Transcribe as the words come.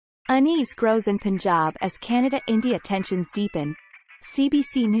Unease grows in Punjab as Canada-India tensions deepen.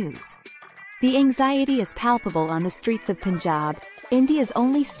 CBC News. The anxiety is palpable on the streets of Punjab, India's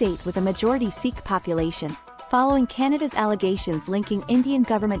only state with a majority Sikh population, following Canada's allegations linking Indian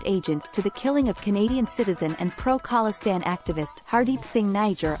government agents to the killing of Canadian citizen and pro-Khalistan activist Hardeep Singh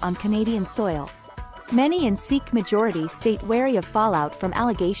Nijjar on Canadian soil. Many in Sikh majority state wary of fallout from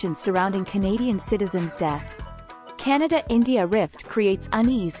allegations surrounding Canadian citizens' death. Canada-India rift creates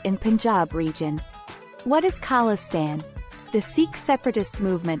unease in Punjab region. What is Khalistan? The Sikh separatist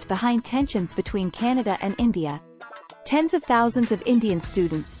movement behind tensions between Canada and India. Tens of thousands of Indian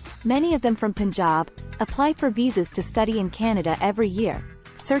students, many of them from Punjab, apply for visas to study in Canada every year,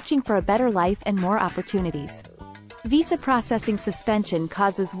 searching for a better life and more opportunities. Visa processing suspension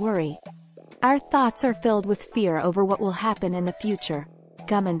causes worry. Our thoughts are filled with fear over what will happen in the future,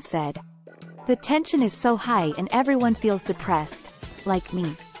 Guman said. The tension is so high and everyone feels depressed, like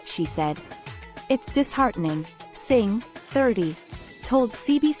me, she said. It's disheartening, Singh, 30, told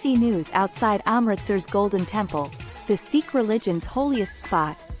CBC News outside Amritsar's Golden Temple, the Sikh religion's holiest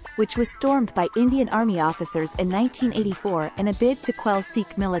spot, which was stormed by Indian Army officers in 1984 in a bid to quell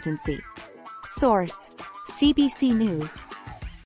Sikh militancy. Source: CBC News.